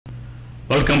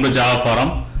Welcome to Java Forum.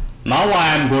 Now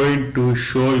I am going to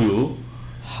show you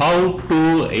how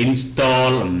to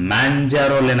install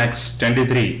Manjaro Linux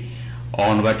 23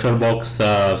 on VirtualBox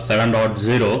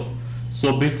 7.0.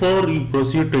 So before you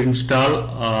proceed to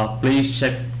install, please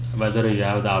check whether you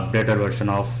have the updated version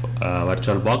of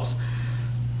VirtualBox.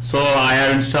 So I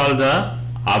have installed the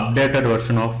updated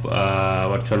version of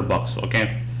VirtualBox.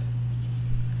 Okay.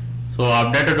 So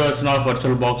updated version of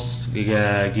VirtualBox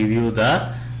give you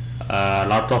the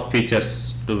lot of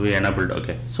features to be enabled.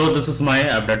 Okay, so this is my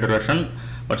updated version.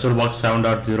 VirtualBox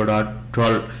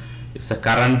 7.0.12 is the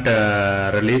current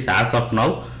release as of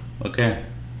now. Okay,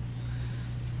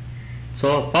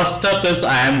 so first step is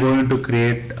I am going to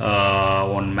create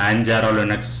one Manjaro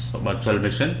Linux virtual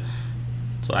machine.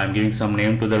 So I am giving some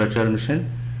name to the virtual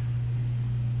machine.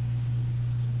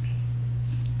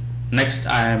 Next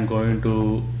I am going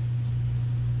to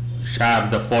share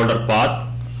the folder path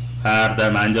where the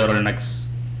Manjaro Linux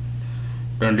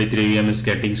 23 VM is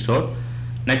getting stored.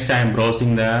 Next I am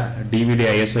browsing the DVD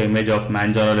ISO image of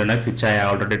Manjaro Linux, which I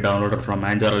already downloaded from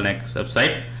Manjaro Linux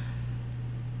website.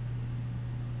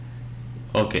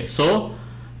 Okay, so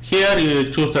here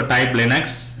you choose the type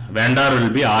Linux, vendor will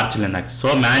be Arch Linux.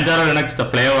 So Manjaro Linux the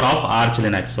flavor of Arch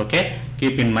Linux. Okay,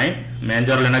 keep in mind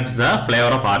Manjaro Linux is the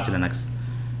flavor of Arch Linux.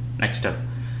 Next step,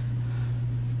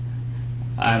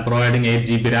 I am providing 8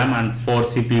 GB RAM and 4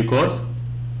 CPU cores.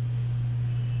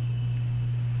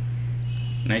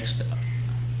 Next,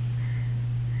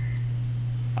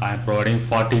 I am providing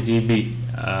 40 GB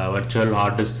virtual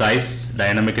hard disk size,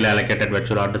 dynamically allocated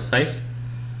virtual hard disk size.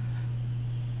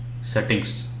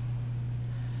 Settings,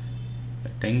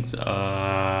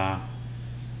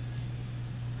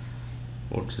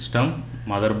 boot system,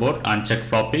 motherboard, uncheck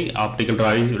floppy, optical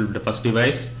drive will be the first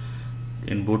device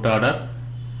in boot order.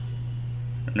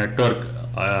 Network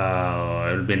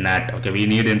will be NAT. Okay, we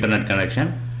need internet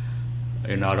connection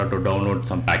in order to download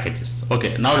some packages.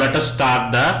 Okay, now let us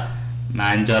start the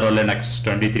Manjaro Linux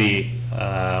 23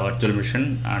 virtual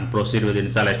machine and proceed with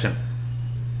installation.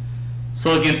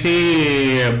 So you can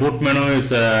see boot menu is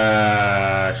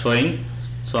showing.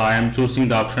 So I am choosing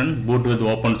the option boot with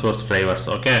open source drivers.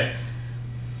 Okay,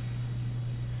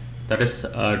 that is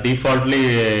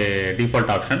default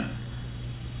option.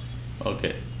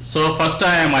 Okay, so first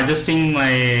I am adjusting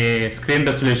my screen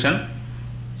resolution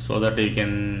so that you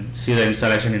can see the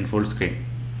installation in full screen.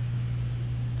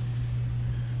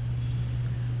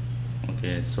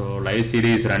 Okay, so live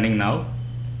CD is running now.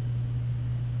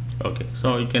 Okay,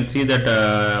 so you can see that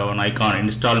one icon,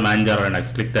 install Manjaro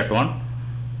Linux, click that one.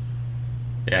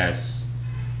 Yes,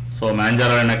 so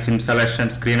Manjaro Linux installation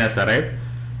screen has arrived.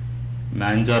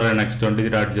 Manjaro Linux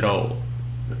 23.0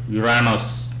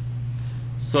 Uranus.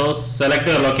 So select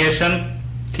your location,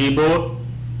 keyboard,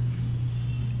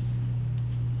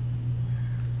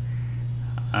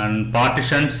 and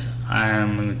partitions. I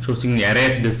am choosing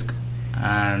erase disk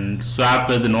and swap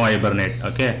with no hibernate.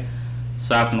 Okay,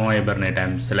 swap no hibernate I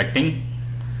am selecting.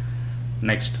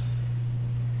 Next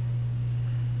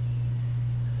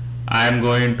I am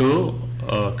going to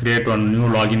create one new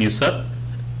login user.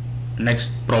 Next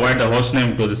provide the host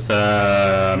name to this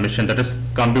machine, that is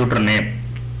computer name.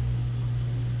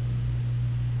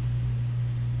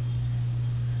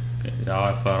 Okay,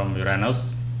 Java from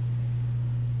Uranus.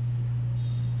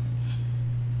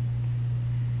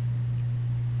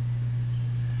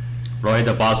 Provide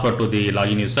the password to the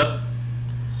login user.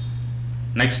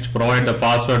 Next provide the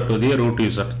password to the root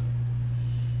user.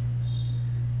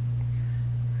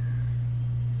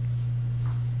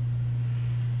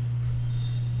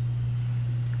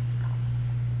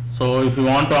 So if you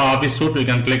want to Office suite, you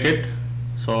can click it.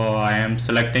 So I am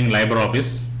selecting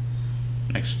LibreOffice.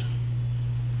 Next,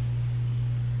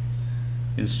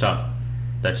 install.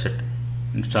 That's it.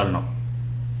 Install now.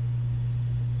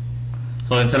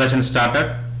 So installation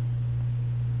started.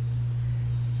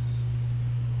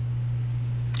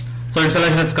 So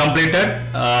installation is completed.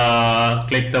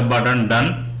 Click the button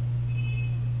done.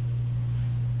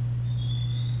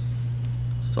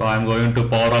 So I am going to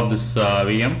power off this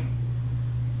VM.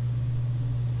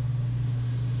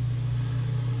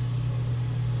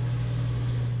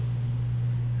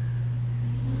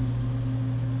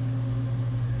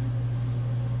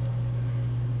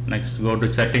 Next, go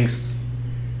to settings,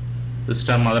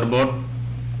 system, motherboard,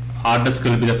 hard disk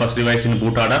will be the first device in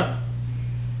boot order.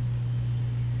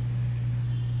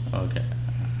 Okay.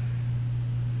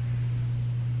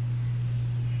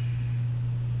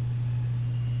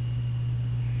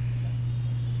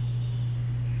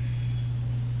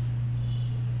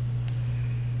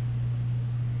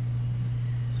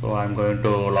 So I am going to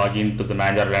log in to the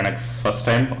Manjaro Linux first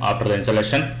time after the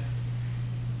installation.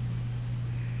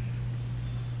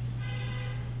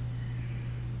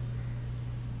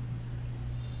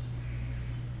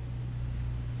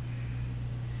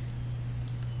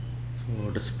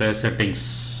 So display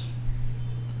settings.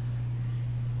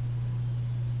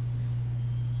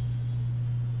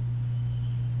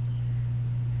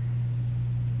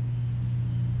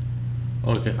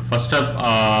 Okay, first step,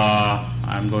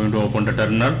 I'm going to open the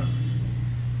terminal.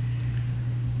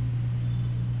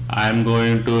 I'm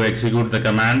going to execute the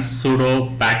command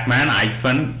sudo pacman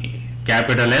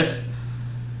 -S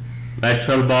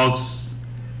VirtualBox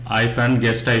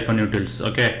 -guest-utils.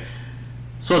 Okay,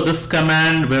 so this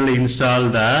command will install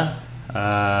the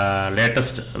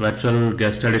latest virtual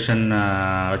guest edition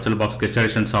VirtualBox guest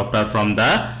edition software from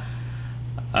the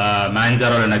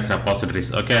Manjaro Linux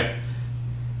repositories. Okay,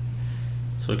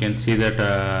 so you can see that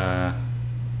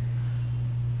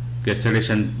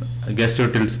guest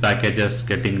utils packages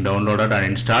getting downloaded and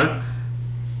installed.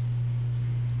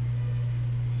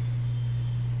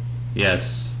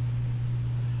 Yes,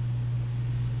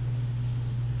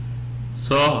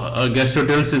 so guest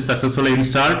utils is successfully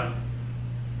installed.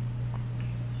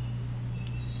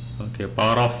 Okay,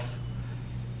 power off.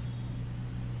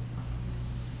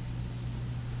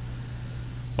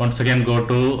 Once again go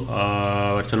to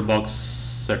VirtualBox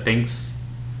settings,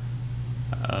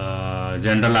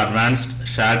 general, advanced,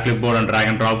 shared clipboard and drag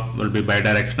and drop will be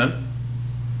bidirectional.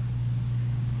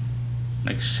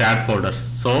 Next, shared folders.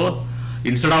 So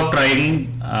instead of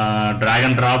trying drag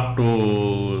and drop to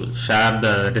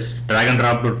drag and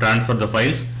drop to transfer the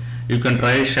files, you can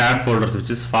try shared folders, which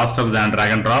is faster than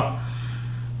drag and drop.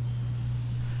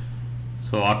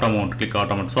 So auto mount, click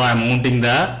auto mount. So I am mounting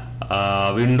the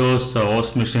Windows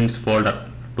host machines folder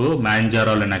to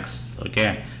Manjaro Linux,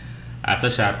 okay, as a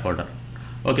shared folder.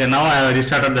 Okay, now I have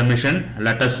restarted the machine.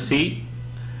 Let us see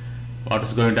what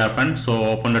is going to happen. So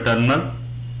open the terminal,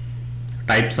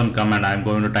 type some command. I am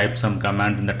going to type some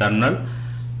command in the terminal.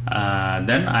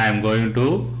 Then I am going to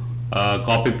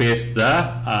copy paste the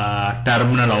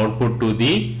terminal output to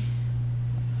the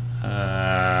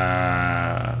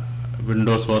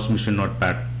Windows host machine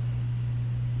notepad.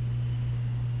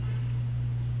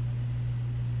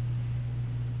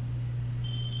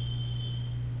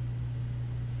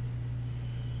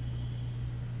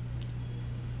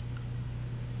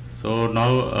 So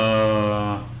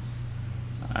now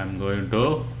I'm going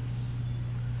to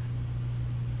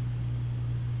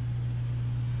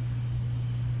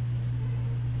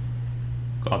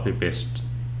copy paste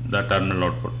the terminal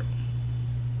output.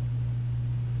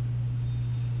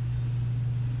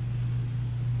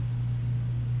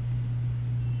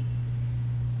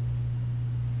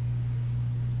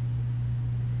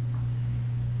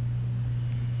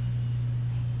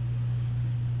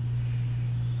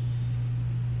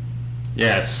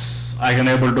 Yes, I can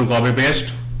able to copy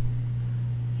paste.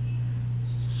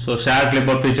 So shared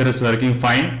clipboard feature is working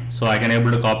fine. So I can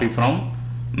able to copy from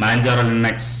Manjaro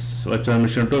Linux virtual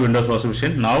machine to Windows host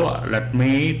machine. Now let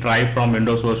me try from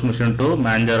Windows host machine to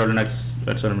Manjaro Linux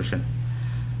virtual machine.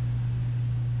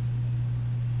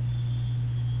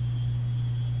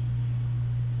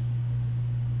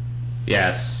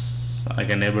 Yes, I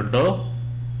can able to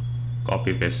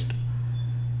copy paste.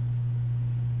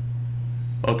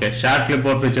 Okay, shared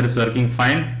clipboard feature is working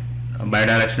fine.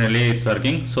 Bidirectionally it's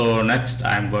working. So next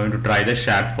I am going to try the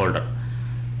shared folder.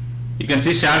 You can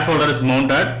see shared folder is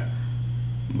mounted,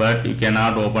 but you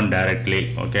cannot open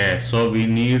directly. Okay, so we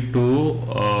need to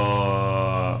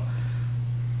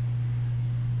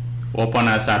open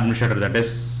as administrator, that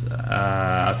is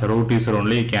as a root user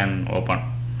only you can open.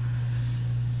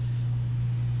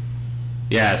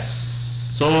 Yes.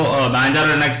 So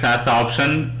Manjaro Linux has the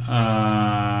option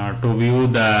to view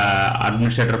the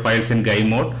administrator files in GUI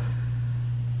mode.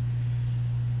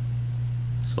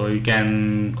 So you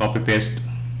can copy paste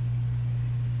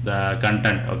the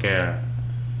content. Okay.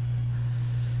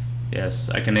 Yes,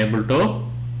 I can able to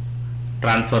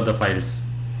transfer the files.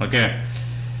 Okay.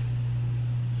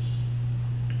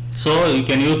 So you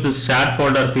can use this shared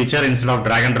folder feature instead of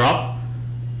drag and drop.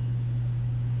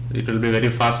 It will be very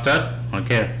faster.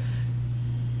 Okay.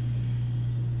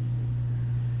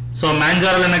 So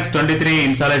Manjaro Linux 23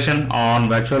 installation on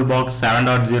VirtualBox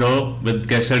 7.0 with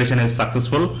guest edition is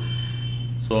successful.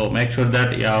 So make sure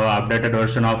that you have updated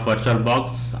version of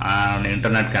VirtualBox and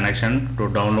internet connection to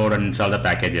download and install the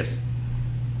packages.